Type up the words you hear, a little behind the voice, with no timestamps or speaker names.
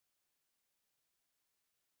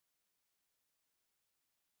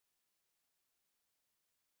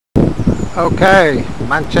Okay,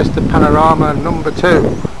 Manchester Panorama number 2,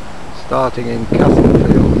 starting in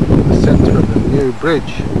Castlefield, in the centre of the new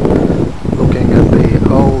bridge, looking at the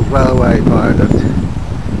old railway viaduct.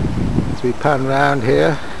 As we pan round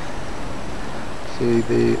here, see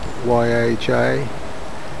the YHA,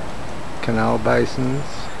 canal basins.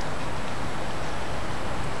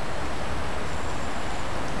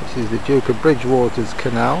 This is the Duke of Bridgewater's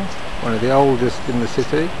canal, one of the oldest in the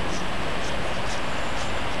city.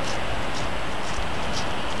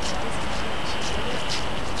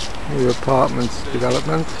 New apartments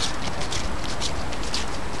development.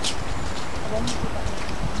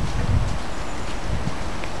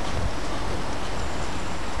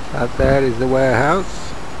 That there is the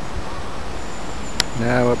warehouse.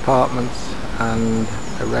 Now apartments and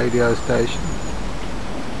a radio station.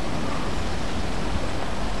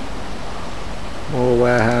 More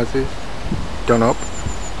warehouses done up.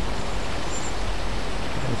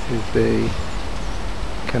 This is the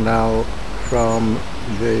canal from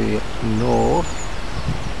the north.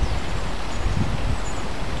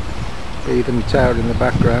 Beetham Tower in the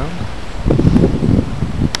background.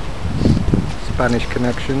 Spanish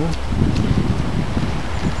connection.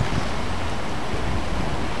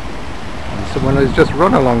 And someone has just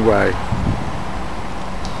run a long way.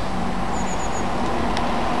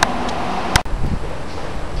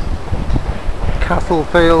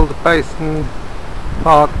 Castlefield Basin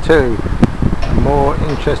Part 2. A more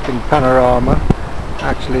interesting panorama,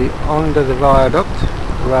 actually under the viaduct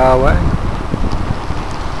railway.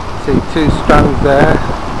 See two strands there,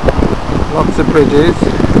 lots of bridges,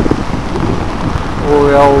 all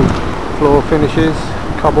the old floor finishes,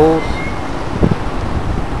 cobbles.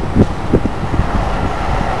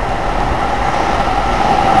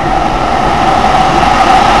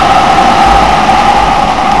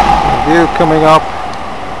 The view coming up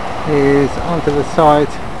is onto the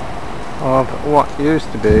site of what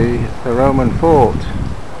used to be the Roman fort.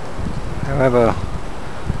 However,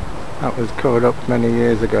 that was covered up many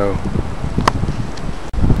years ago.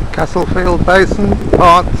 Castlefield Basin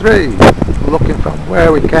Part 3, looking from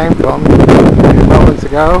where we came from a few moments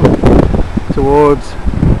ago towards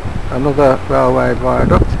another railway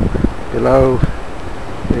viaduct below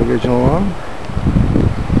the original one.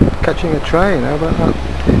 Catching a train, how about that?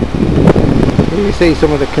 Here you see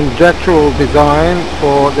some of the conjectural design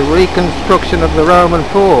for the reconstruction of the Roman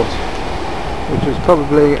fort, which was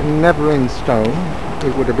probably never in stone.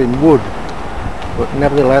 It would have been wood, but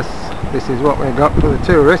nevertheless this is what we got for the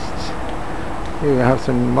tourists. Here we have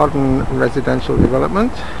some modern residential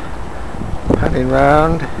development, panning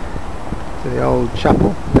round to the old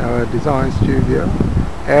chapel, now a design studio,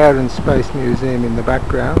 air and space museum in the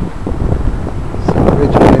background, some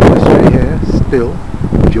original industry here still,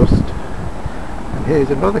 just.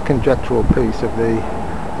 Here's another conjectural piece of the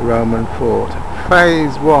Roman fort.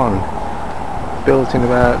 Phase 1, built in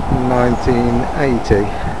about 1980.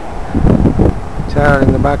 Tower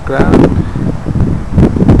in the background,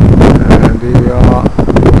 and here we are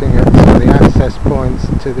looking at some of the access points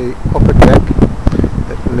to the upper deck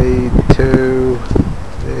that lead to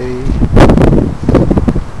the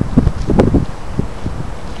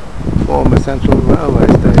former Central Railway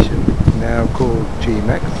Station, now called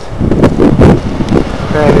GMX.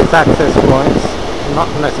 Various access points, not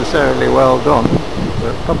necessarily well done,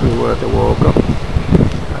 but probably worth a walk up.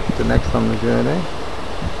 That's the next on the journey.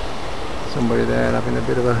 Somebody there having a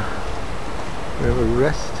bit of a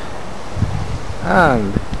rest.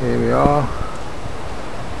 And here we are,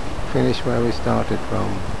 finished where we started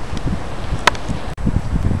from.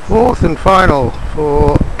 Fourth and final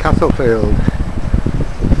for Castlefield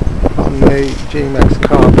on the GMX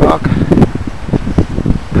car park.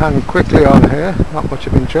 Pan quickly on here, not much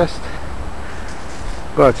of interest,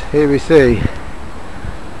 but here we see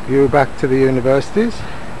view back to the universities.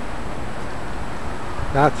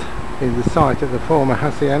 That is the site of the former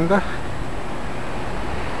hacienda,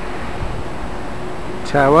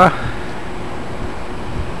 tower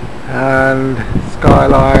and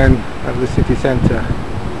skyline of the city centre,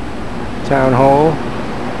 town hall,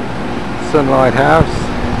 Sunlight House.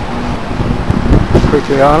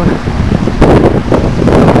 Quickly on.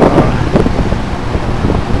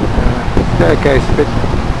 Staircase a bit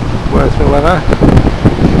worse for weather,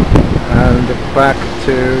 and back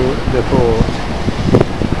to the fort,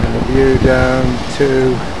 and a view down to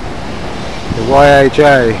the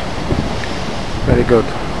YHA. Very good.